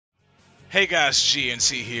Hey guys,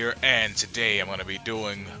 GNT here, and today I'm going to be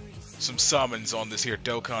doing some summons on this here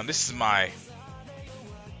Dokkan. This is my,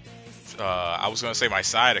 I was going to say my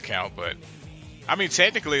side account, but, I mean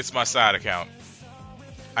technically it's my side account.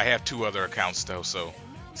 I have two other accounts though, so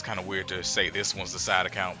it's kind of weird to say this one's the side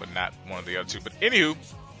account, but not one of the other two. But anywho,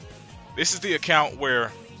 this is the account where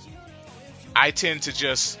I tend to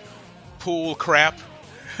just pull crap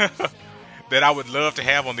that I would love to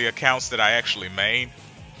have on the accounts that I actually main.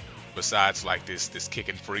 Besides like this kick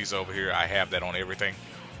and freeze over here, I have that on everything.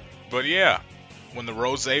 But yeah, when the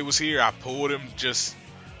Rose was here, I pulled him just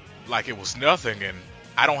like it was nothing, and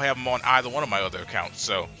I don't have him on either one of my other accounts.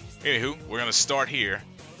 So anywho, we're gonna start here,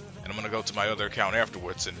 and I'm gonna go to my other account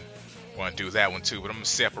afterwards, and want to do that one too. But I'm gonna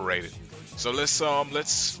separate it. So let's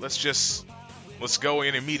go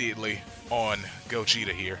in immediately on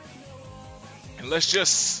Gogeta here, and let's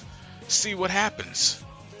just see what happens.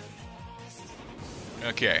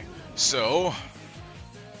 Okay. So,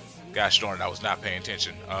 gosh darn it, I was not paying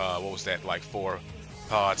attention. What was that, like 4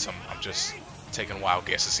 pods? I'm just taking wild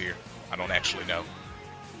guesses here. I don't actually know.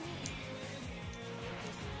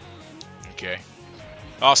 Okay.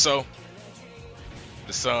 Also,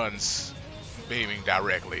 the sun's beaming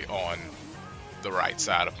directly on the right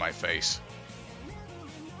side of my face.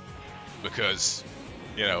 Because,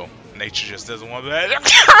 you know, nature just doesn't want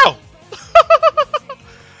that.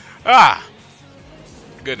 Ah!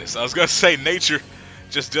 Goodness, I was gonna say nature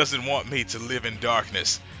just doesn't want me to live in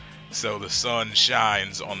darkness, so the sun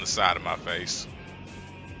shines on the side of my face.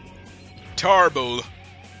 Tarble,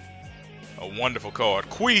 a wonderful card.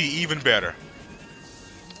 Kui, even better.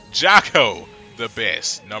 Jocko, the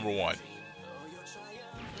best, number 1.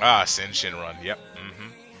 Ah, Sin Shinrun, yep.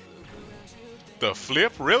 The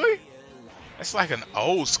flip, really? That's like an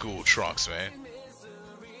old school Trunks, man.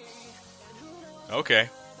 Okay.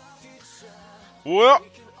 Well,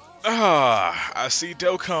 I see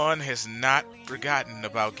Dokkan has not forgotten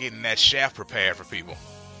about getting that shaft prepared for people.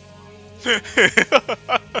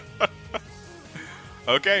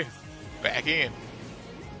 Okay, back in.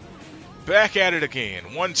 Back at it again.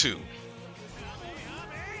 1-2.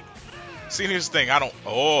 See, here's the thing. I don't.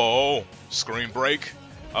 Oh, screen break.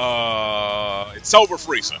 It's over,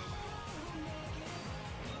 Frieza.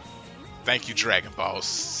 Thank you, Dragon Ball.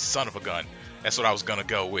 Son of a gun. That's what I was gonna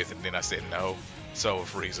go with, and then I said no. So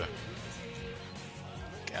Frieza.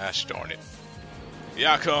 Gosh darn it.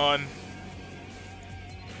 Yakon.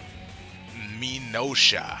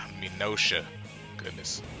 Minosha.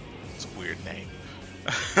 Goodness. It's a weird name.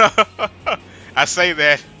 I say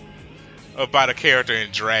that about a character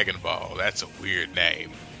in Dragon Ball. That's a weird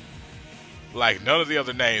name. Like, none of the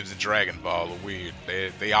other names in Dragon Ball are weird.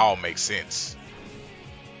 They all make sense.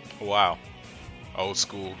 Wow. Old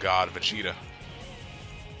school God Vegeta.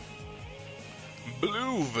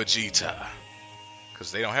 Blue Vegeta.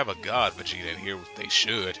 Because they don't have a God Vegeta in here. They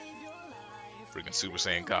should. Freaking Super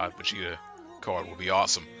Saiyan God Vegeta card would be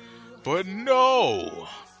awesome. But no!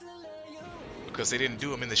 Because they didn't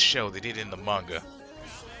do them in the show. They did it in the manga.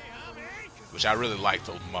 Which I really like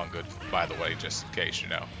the manga, by the way, just in case, you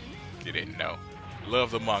know. You didn't know.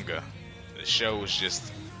 Love the manga. The show was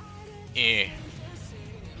just eh.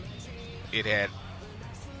 It had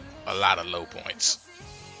a lot of low points.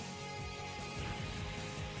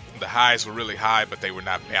 The highs were really high, but they were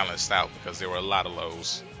not balanced out because there were a lot of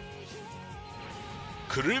lows.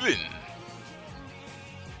 Krillin.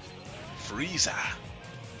 Frieza.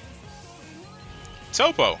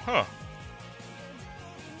 Topo, huh?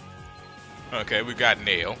 Okay, we got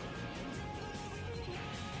Nail.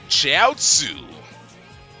 Chaozu.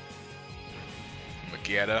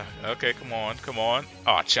 Gogeta. Okay, come on.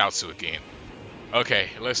 Oh, Chaozu again.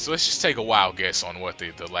 Okay, let's just take a wild guess on what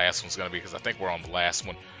the last one's gonna be, because I think we're on the last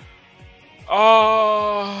one.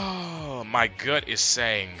 Oh, my gut is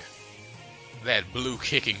saying that blue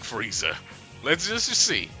kicking Frieza. Let's just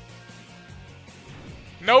see.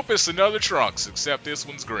 Nope, it's another Trunks, except this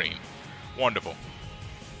one's green. Wonderful.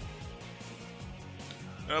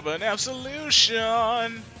 Of an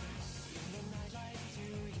absolution.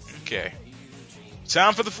 Okay.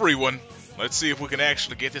 Time for the free one. Let's see if we can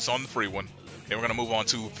actually get this on the free one. Then we're going to move on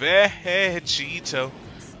to Ve-Heh-Gito.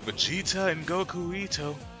 Vegeta and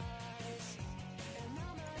Gokuito.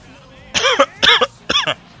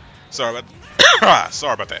 Sorry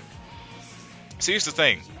about that. See, here's the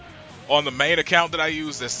thing. On the main account that I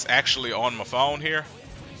use that's actually on my phone here,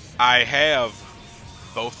 I have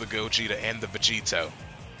both the Gogeta and the Vegito.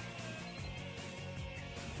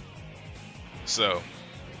 So,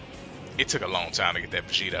 it took a long time to get that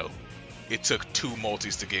Vegito. It took 2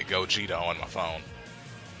 multis to get Gogeta on my phone.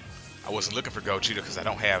 I wasn't looking for Gogeta because I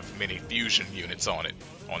don't have many fusion units on it,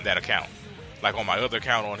 on that account. Like on my other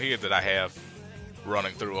account on here that I have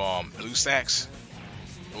running through Blue Stacks.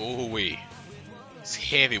 Ooh wee. It's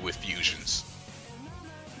heavy with fusions.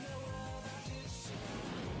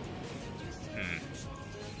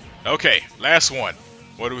 Okay, last one.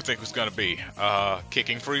 What do we think it's gonna be?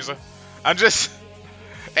 Kicking Frieza?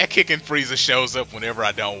 That Kicking Frieza shows up whenever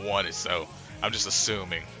I don't want it, so I'm just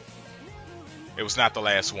assuming. It was not the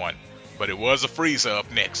last one, but it was a Frieza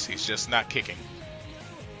up next. He's just not kicking.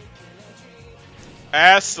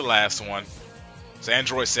 That's the last one. It's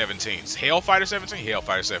Android 17. It's Hellfighter 17?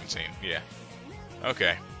 Hellfighter 17, yeah.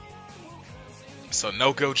 Okay. So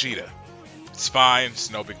no Gogeta. It's fine,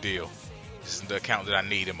 it's no big deal. This is the account that I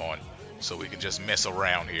need him on, so we can just mess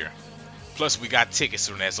around here. Plus we got tickets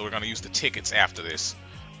from that, so we're gonna use the tickets after this.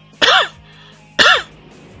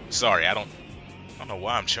 Sorry, I don't know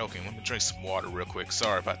why I'm choking. Let me drink some water real quick.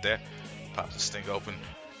 Sorry about that. Pop this thing open.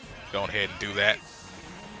 Go ahead and do that.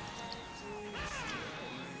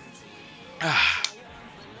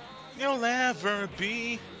 You'll ever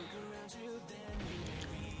be.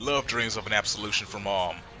 Love Dreams of an Absolution from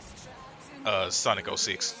Sonic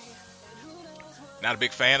 06. Not a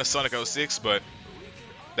big fan of Sonic 06, but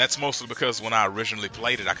that's mostly because when I originally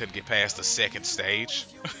played it, I couldn't get past the second stage.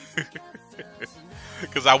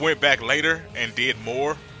 Because I went back later and did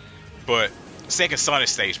more. But second Sonic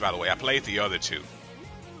stage, by the way, I played the other two.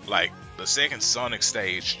 Like, the second Sonic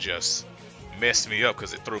stage just messed me up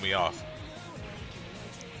because it threw me off.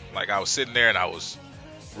 Like, I was sitting there and I was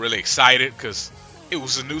really excited because it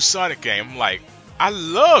was a new Sonic game. I'm like, I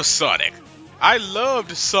love Sonic. I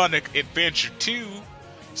loved Sonic Adventure 2.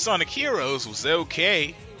 Sonic Heroes was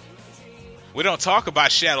okay. We don't talk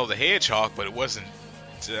about Shadow the Hedgehog, but it wasn't.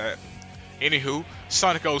 Anywho,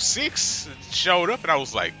 Sonic 06 showed up and I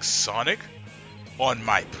was like, Sonic? On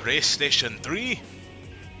my PlayStation 3?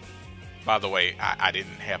 By the way, I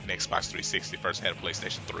didn't have an Xbox 360 first. I had a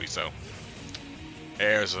PlayStation 3, so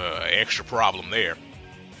there's an extra problem there.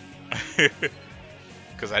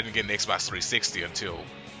 Because I didn't get an Xbox 360 until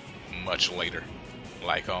much later.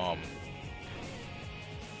 Like,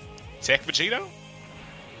 Tech Vegito?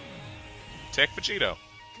 Tech Vegito.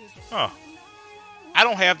 Huh. I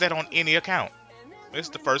don't have that on any account. This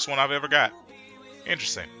is the first one I've ever got.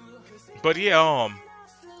 Interesting. But yeah,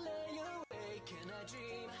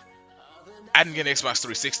 I didn't get an Xbox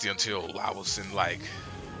 360 until I was in like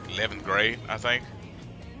 11th grade, I think.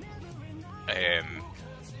 And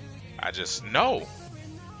I just, no.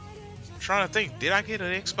 I'm trying to think, did I get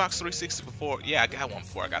an Xbox 360 before? Yeah, I got one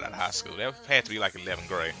before I got out of high school. That had to be like 11th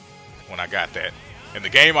grade when I got that. And the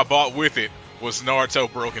game I bought with it was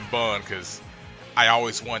Naruto Broken Bond, because I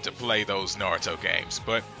always wanted to play those Naruto games.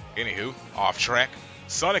 But anywho, off track.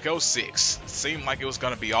 Sonic 06 seemed like it was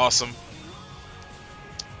gonna be awesome.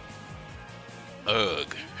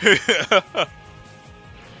 Ugh.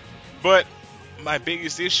 But my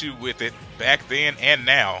biggest issue with it back then and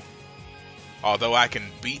now, although I can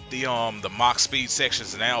beat the Mach speed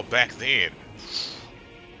sections now, back then,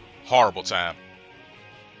 horrible time.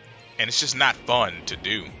 And it's just not fun to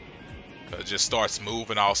do. It just starts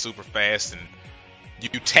moving all super fast, and you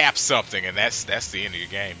tap something, and that's the end of your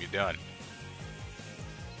game. You're done.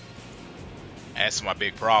 That's my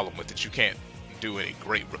big problem with it. You can't do any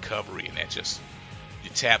great recovery, and that just, you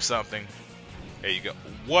tap something, there you go.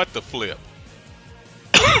 What the flip?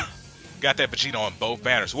 Got that Vegeta on both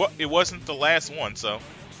banners. Well, it wasn't the last one, so.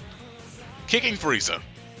 Kicking Frieza.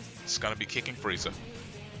 It's gonna be Kicking Frieza.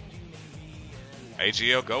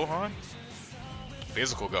 AGL Gohan?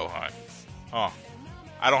 Physical Gohan. Huh.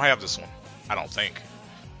 I don't have this one. I don't think.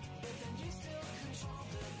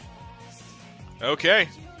 Okay.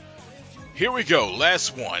 Here we go.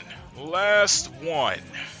 Last one. Last one.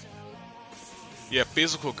 Yeah,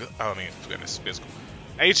 physical. I mean, goodness, physical.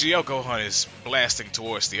 AGL Gohan is blasting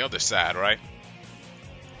towards the other side, right?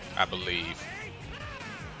 I believe.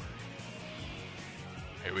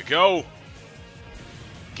 Here we go.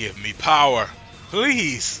 Give me power.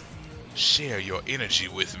 Please. Share your energy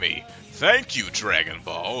with me. Thank you, Dragon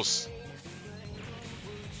Balls.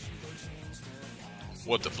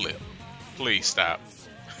 What the flip? Please stop.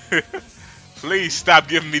 Please stop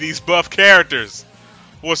giving me these buff characters.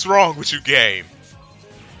 What's wrong with you, game?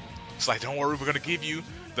 It's like, don't worry, we're gonna give you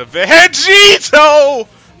the Ve-Heh-Gito!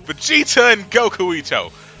 Vegeta and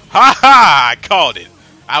Gokuito. Ha ha! I called it.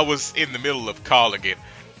 I was in the middle of calling it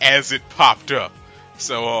as it popped up.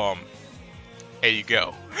 So, there you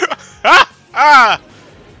go.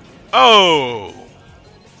 Oh!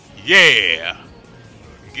 Yeah!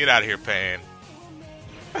 Get out of here, Pan.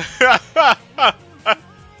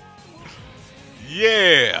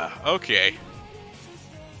 Yeah, okay.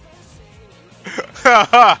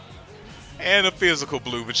 And a physical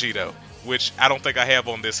blue Vegito, which I don't think I have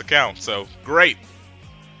on this account, so great.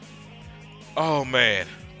 Oh man.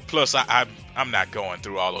 Plus I'm not going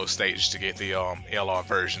through all those stages to get the LR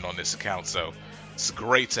version on this account, so it's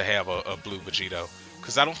great to have a blue Vegito.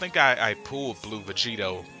 Because I don't think I pulled blue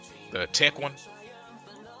Vegito, the tech one,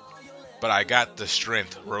 but I got the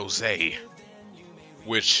strength Rose,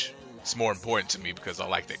 which is more important to me because I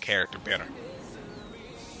like that character better.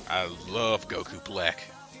 I love Goku Black.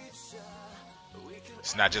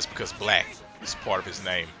 It's not just because Black is part of his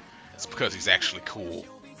name. It's because he's actually cool.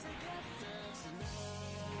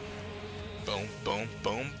 Boom, boom,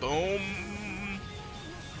 boom, boom.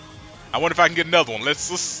 I wonder if I can get another one. Let's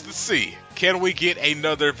see. Can we get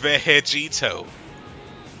another Ve-Heh-Gito?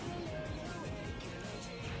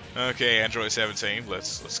 Okay, Android 17.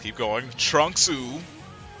 Let's keep going. Trunks-oo.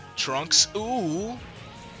 Trunks-oo.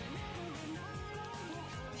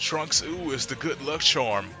 Trunks-oo is the good luck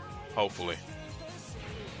charm, hopefully.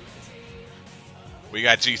 We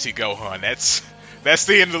got GT Gohan. That's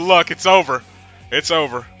the end of the luck. It's over. It's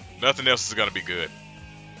over. Nothing else is gonna be good.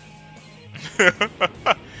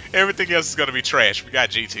 Everything else is gonna be trash. We got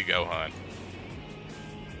GT Gohan.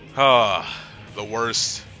 Ah, the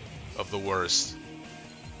worst of the worst.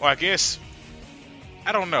 Well, I guess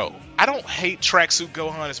I don't know. I don't hate Tracksuit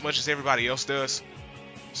Gohan as much as everybody else does.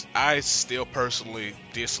 I still personally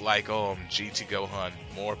dislike GT Gohan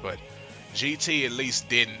more, but GT at least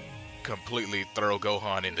didn't completely throw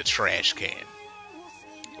Gohan in the trash can.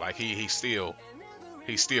 Like he still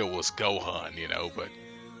was Gohan, you know, but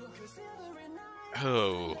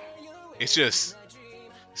oh, it's just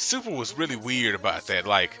Super was really weird about that.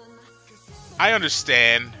 Like, I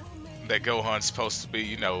understand that Gohan's supposed to be,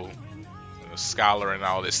 you know, a scholar and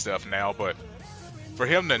all this stuff now, but for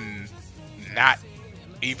him to not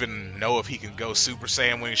even know if he can go Super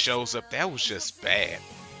Saiyan when he shows up, that was just bad.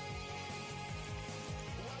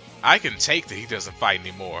 I can take that he doesn't fight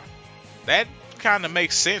anymore. That kind of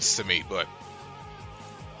makes sense to me, but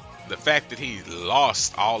the fact that he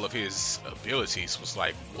lost all of his abilities was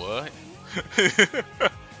like, what?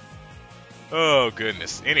 Oh,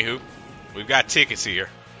 goodness. Anywho, we've got tickets here.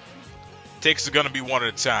 Tickets are going to be one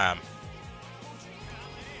at a time.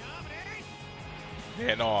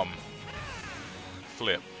 And,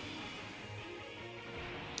 flip.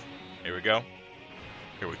 Here we go.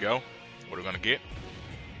 Here we go. What are we going to get?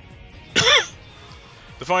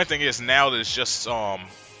 The funny thing is, now that it's just,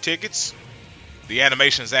 tickets, the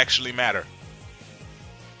animations actually matter.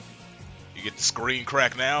 You get the screen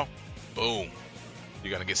crack now, boom.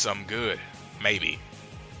 You're gonna get something good. Maybe.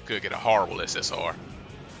 Could get a horrible SSR.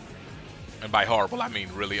 And by horrible, I mean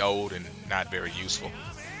really old and not very useful.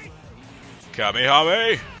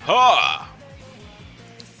 Kamehameha!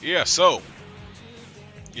 Yeah, so,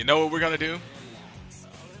 you know what we're gonna do?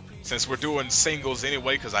 Since we're doing singles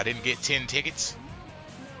anyway, because I didn't get 10 tickets,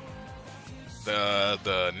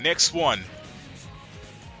 the next one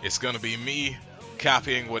is gonna be me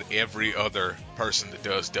copying what every other person that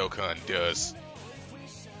does Dokkan does.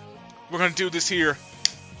 We're gonna do this here.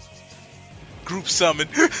 Group summon.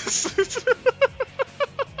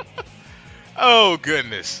 Oh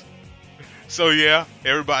goodness. So yeah,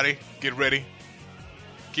 everybody get ready.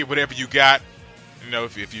 Get whatever you got. You know,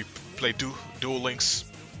 if you play Duel Links,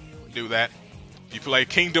 do that. If you play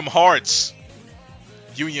Kingdom Hearts,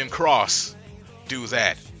 Union Cross, do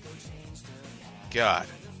that. God,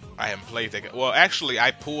 I haven't played that. Well, actually,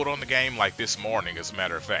 I pulled on the game like this morning, as a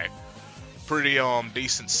matter of fact. Pretty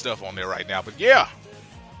decent stuff on there right now. But yeah,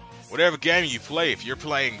 whatever game you play, if you're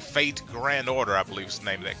playing Fate Grand Order, I believe is the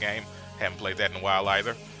name of that game. Haven't played that in a while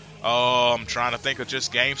either. I'm trying to think of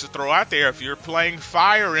just games to throw out there. If you're playing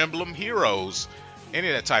Fire Emblem Heroes, any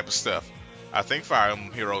of that type of stuff. I think Fire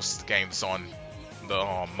Emblem Heroes is the game that's on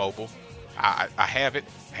the mobile. I have it.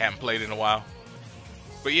 Haven't played it in a while.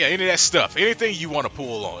 But yeah, any of that stuff. Anything you want to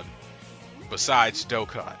pull on besides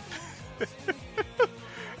Dokkan.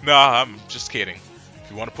 Nah, I'm just kidding.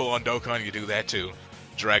 If you want to pull on Dokkan, you do that too.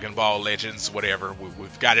 Dragon Ball Legends, whatever.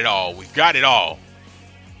 We've got it all. We've got it all.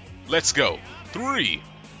 Let's go. 3,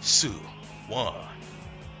 2, 1.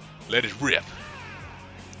 Let it rip.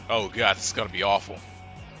 Oh god, this is going to be awful.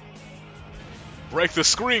 Break the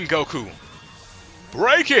screen, Goku.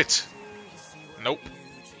 Break it! Nope.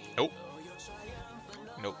 Nope.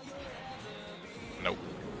 Nope. Nope.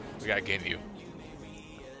 We got Ginyu.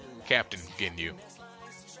 Captain Ginyu.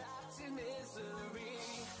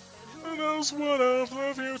 And that's what of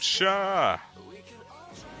the future.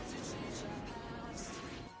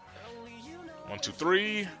 1, 2,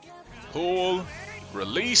 3. Pull.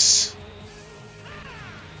 Release.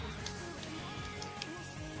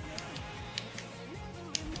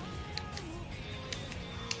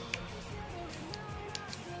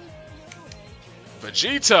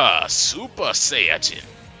 Vegeta Super Saiyajin.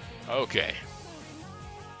 Okay.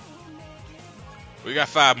 We got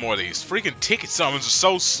 5 more of these. Freaking ticket summons are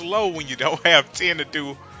so slow when you don't have 10 to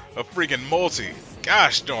do a freaking multi.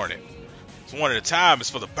 Gosh darn it. It's one at a time.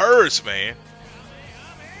 It's for the birds, man.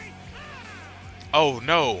 Oh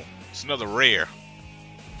no. It's another rare.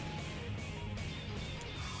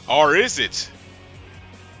 Or is it?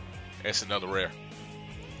 It's another rare.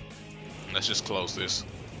 Let's just close this.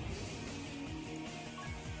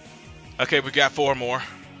 Okay, we got 4 more.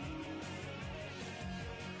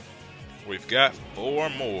 We've got 4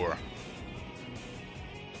 more.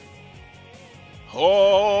 Oh,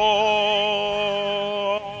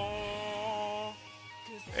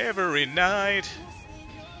 every night.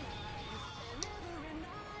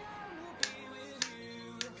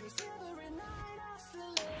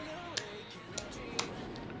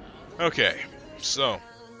 Okay, so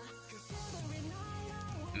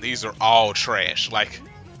these are all trash. Like,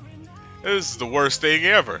 this is the worst thing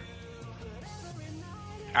ever.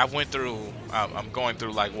 I went through, I'm going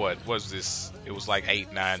through like what was this? It was like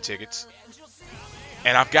 8, 9 tickets.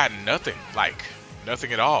 And I've gotten nothing, like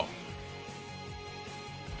nothing at all.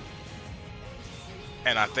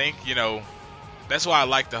 And I think, you know, that's why I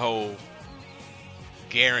like the whole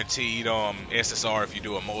guaranteed SSR if you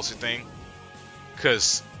do a multi thing.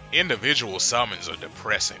 Because individual summons are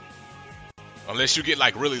depressing. Unless you get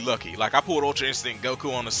like really lucky. Like I pulled Ultra Instinct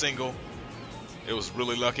Goku on a single. It was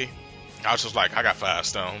really lucky. I was just like, I got 5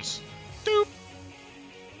 stones. Doop.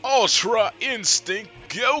 Ultra Instinct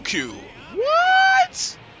Goku.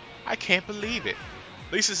 What? I can't believe it.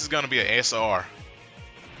 At least this is going to be an SR.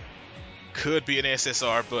 Could be an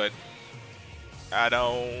SSR, but I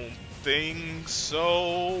don't think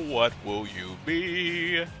so. What will you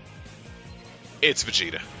be? It's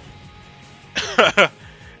Vegeta.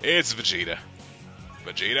 It's Vegeta.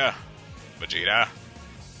 Vegeta. Vegeta.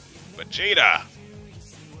 Vegeta.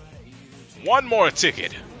 1 more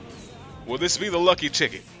ticket. Will this be the lucky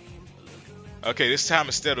ticket? Okay, this time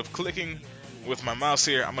instead of clicking with my mouse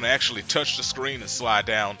here, I'm going to actually touch the screen and slide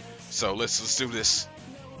down. So let's do this.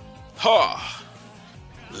 Ha!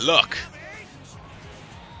 Luck.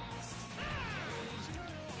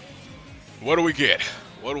 What do we get?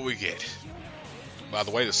 What do we get? By the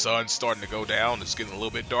way, the sun's starting to go down. It's getting a little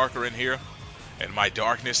bit darker in here. And my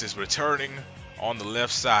darkness is returning on the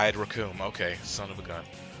left side. Raccoon. Okay, son of a gun.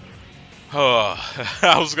 Oh,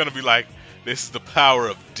 I was going to be like, this is the power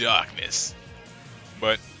of darkness.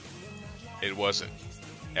 But it wasn't.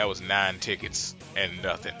 That was 9 tickets and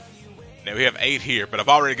nothing. Now we have 8 here, but I've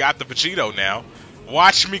already got the Vegito now.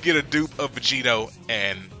 Watch me get a dupe of Vegito,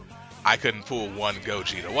 and I couldn't pull 1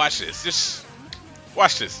 Gogeta. Watch this. Just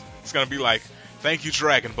watch this. It's going to be like, thank you,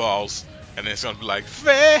 Dragon Balls. And then it's going to be like,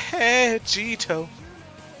 Ve-Heh-Gito.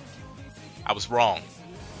 I was wrong.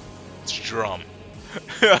 It's drum.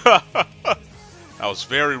 I was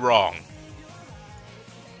very wrong.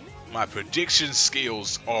 My prediction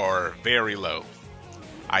skills are very low.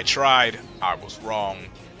 I tried. I was wrong.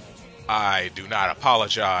 I do not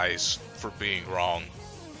apologize for being wrong.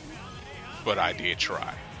 But I did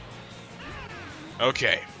try.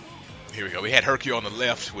 Okay. Here we go. We had Hercule on the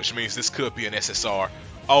left, which means this could be an SSR.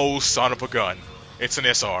 Oh, son of a gun. It's an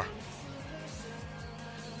SR.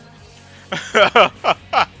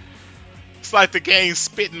 It's like the game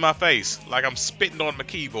spit in my face. Like I'm spitting on my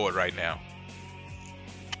keyboard right now.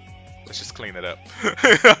 Let's just clean it up.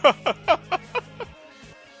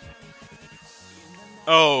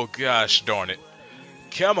 Oh, gosh darn it.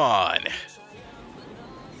 Come on.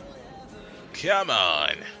 Come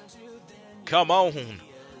on. Come on.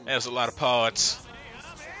 There's a lot of pods.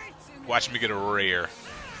 Watch me get a rare.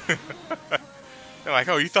 They're like,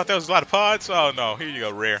 oh, you thought that was a lot of pods? Oh, no. Here you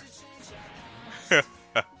go, rare.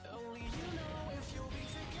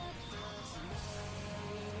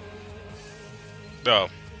 Oh.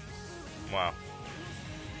 Wow.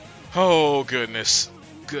 Oh, goodness.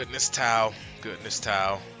 Goodness, Tao. Goodness,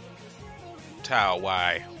 Tao. Tao,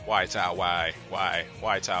 why? Why, Tao, why? Why?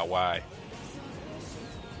 Why, Tao, why?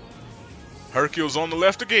 Hercule's on the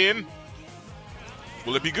left again.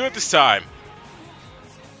 Will it be good this time?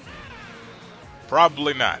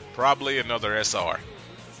 Probably not. Probably another SR.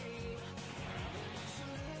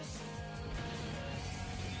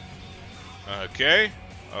 Okay.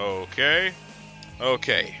 Okay.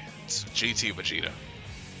 Okay. It's GT Vegeta.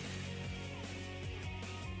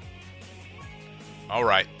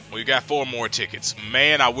 Alright. We got 4 more tickets.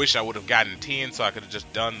 Man, I wish I would have gotten 10 so I could have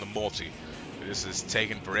just done the multi. This is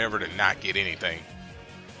taking forever to not get anything.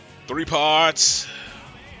 3 parts.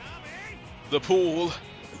 The pool.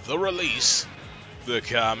 The release. The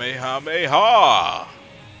Kamehameha.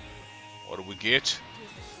 What do we get?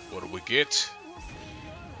 What do we get?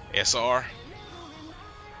 SR.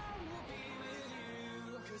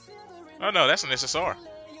 Oh no, that's an SSR.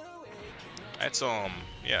 That's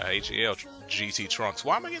yeah, HL GT Trunks.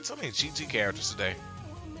 Why am I getting so many GT characters today?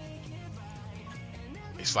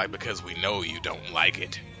 It's like because we know you don't like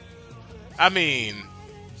it. I mean,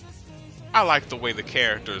 I like the way the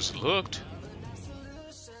characters looked.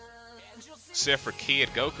 Except for Kid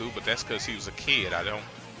Goku, but that's because he was a kid. I don't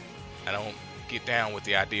get down with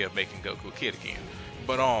the idea of making Goku a kid again.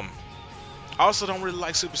 But I also don't really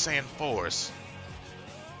like Super Saiyan 4s.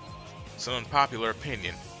 It's an unpopular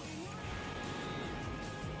opinion.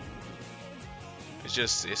 It's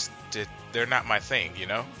just they're not my thing, you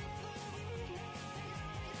know?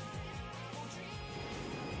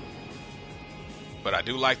 But I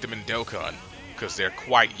do like them in Dokkan because they're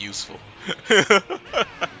quite useful.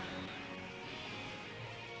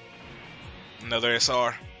 Another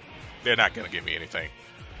SR? They're not going to give me anything.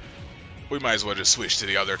 We might as well just switch to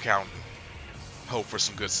the other account. Hope for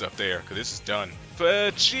some good stuff there, because this is done.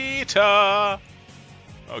 Vegeta!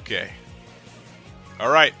 Okay.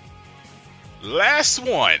 Alright. Last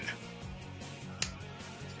one.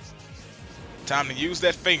 Time to use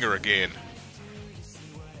that finger again.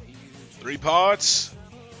 3 pods.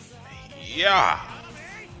 Yeah.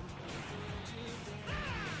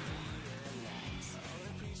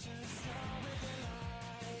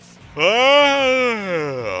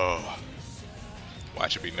 Oh.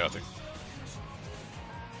 Watch it be nothing.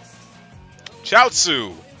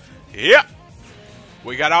 Chaozu. Yep.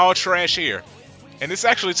 We got all trash here. And this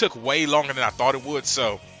actually took way longer than I thought it would,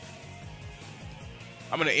 so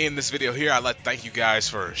I'm going to end this video here. I'd like to thank you guys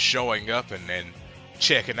for showing up and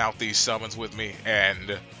checking out these summons with me.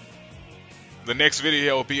 And the next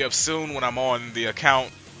video will be up soon when I'm on the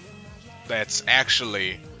account that's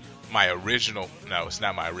actually my original. No, it's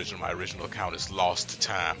not my original. My original account is lost to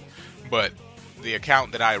time. But the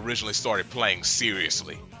account that I originally started playing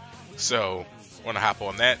seriously. So I want to hop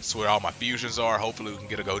on that. It's where all my fusions are. Hopefully we can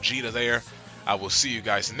get a Gogeta there. I will see you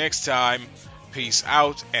guys next time. Peace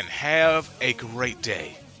out and have a great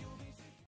day.